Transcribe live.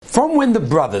From when the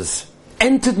brothers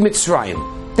entered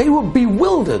Mitzrayim, they were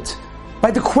bewildered by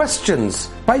the questions,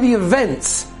 by the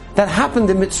events that happened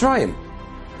in Mitzrayim.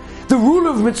 The ruler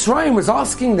of Mitzrayim was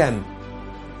asking them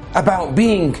about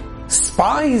being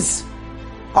spies,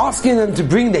 asking them to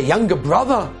bring their younger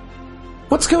brother.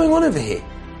 What's going on over here?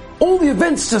 All the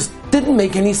events just didn't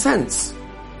make any sense.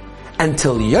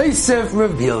 Until Yosef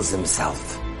reveals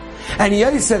himself. And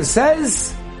Yosef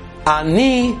says,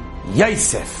 Ani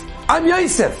Yosef. I'm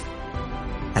Yosef.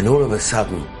 And all of a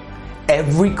sudden,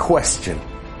 every question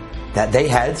that they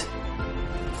had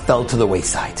fell to the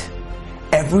wayside.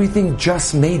 Everything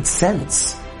just made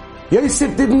sense.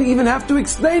 Yosef didn't even have to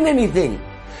explain anything.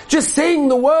 Just saying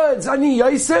the words, Ani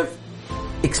Yosef,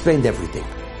 explained everything.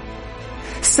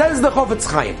 Says the Chofetz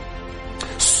Chaim,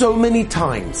 so many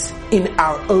times in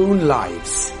our own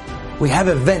lives, we have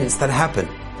events that happen,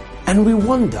 and we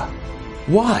wonder,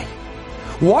 why?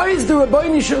 Why is the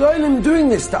Rabbeinu Shalom doing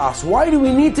this to us? Why do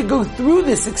we need to go through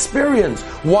this experience?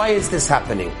 Why is this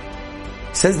happening?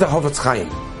 Says the Chofetz Chaim,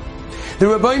 the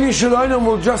Rabbeinu Shalom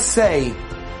will just say,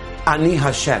 Ani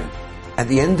Hashem, at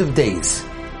the end of days,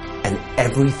 and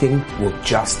everything will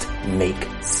just make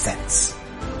sense.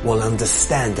 We'll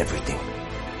understand everything.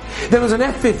 There was an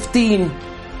F-15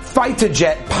 fighter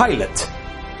jet pilot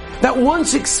that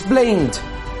once explained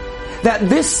that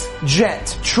this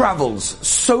jet travels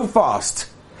so fast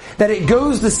that it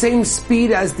goes the same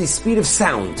speed as the speed of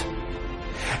sound.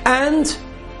 And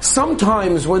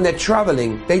sometimes when they're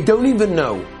traveling, they don't even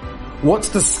know what's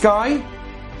the sky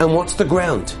and what's the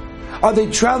ground. Are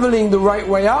they traveling the right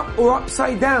way up or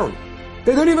upside down?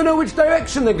 They don't even know which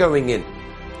direction they're going in.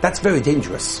 That's very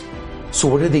dangerous. So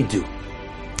what do?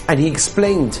 And he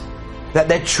explained that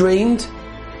they're trained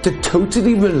to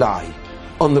totally rely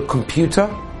on the computer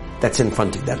that's in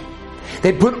front of them.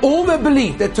 They put all their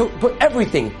belief, put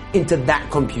everything into that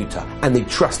computer, and they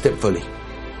trust it fully.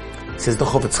 Says the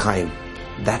Chofetz Chaim,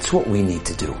 that's what we need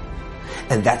to do.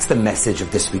 And that's the message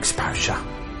of this week's parasha.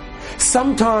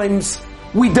 Sometimes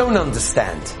we don't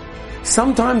understand.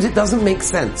 Sometimes it doesn't make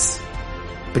sense.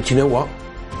 But you know what?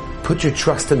 Put your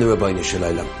trust in the Rabbeinu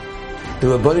Shalom. The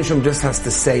Rabbeinu Shalom just has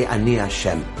to say, Ani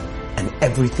Hashem, and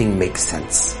everything makes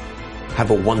sense.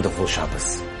 Have a wonderful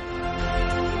Shabbos.